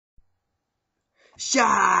Shut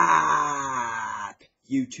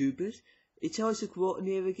YouTubers. It's Isaac Wharton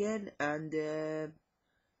here again, and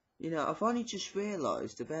I've only just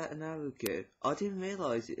realised about an hour ago. I didn't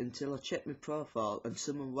realise it until I checked my profile and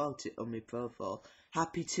someone wrote it on my profile.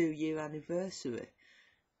 Happy 2-year anniversary.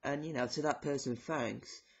 And to that person,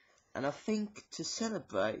 thanks. And I think to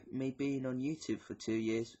celebrate me being on YouTube for 2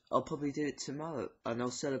 years, I'll probably do it tomorrow, and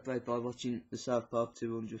I'll celebrate by watching the South Park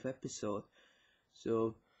 200th episode.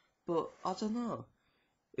 So, but I don't know.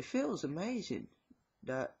 It feels amazing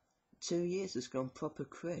that 2 years has gone proper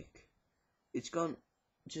quick. It's gone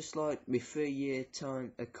just like my 3-year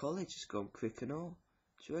time at college has gone quick and all.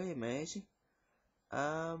 It's really amazing.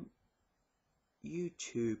 YouTube.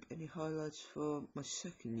 Any highlights for my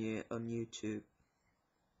second year on YouTube?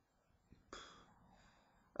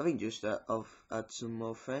 I think just that I've had some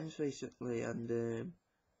more friends recently, and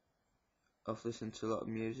I've listened to a lot of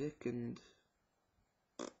music, and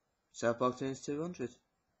South Park turns 200.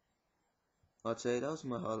 I'd say those are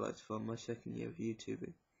my highlights from my second year of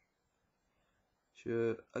YouTubing.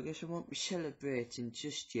 So I guess I won't be celebrating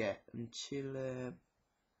just yet until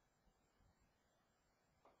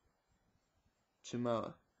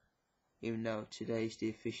tomorrow, even though today's the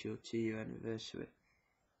official 2-year anniversary.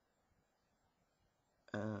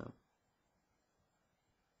 And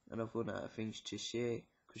I've run out of things to say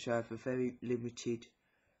because I have a very limited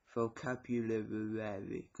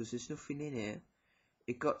vocabulary because there's nothing in here.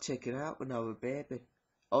 It got taken out when I was a baby.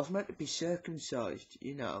 I was meant to be circumcised,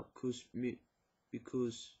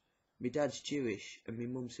 because my dad's Jewish and my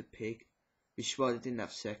mum's a pig, which is why they didn't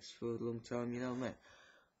have sex for a long time, mate.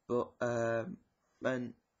 But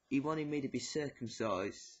and he wanted me to be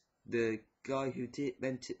circumcised. The guy who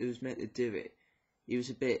was meant to do it, he was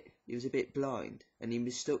a bit blind, and he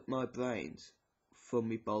mistook my brains for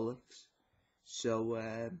me bollocks. So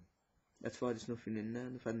that's why there's nothing in there,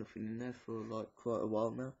 and I've had nothing in there for like quite a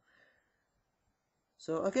while now.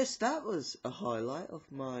 So I guess that was a highlight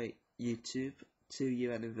of my YouTube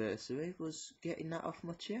 2-year anniversary, was getting that off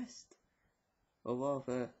my chest. Or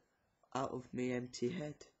rather, out of me empty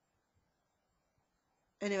head.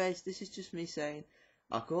 Anyways, this is just me saying,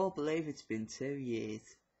 I can't believe it's been 2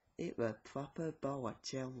 years. It were proper bow, I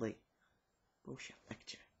tell thee. Bullshit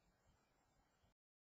lecture.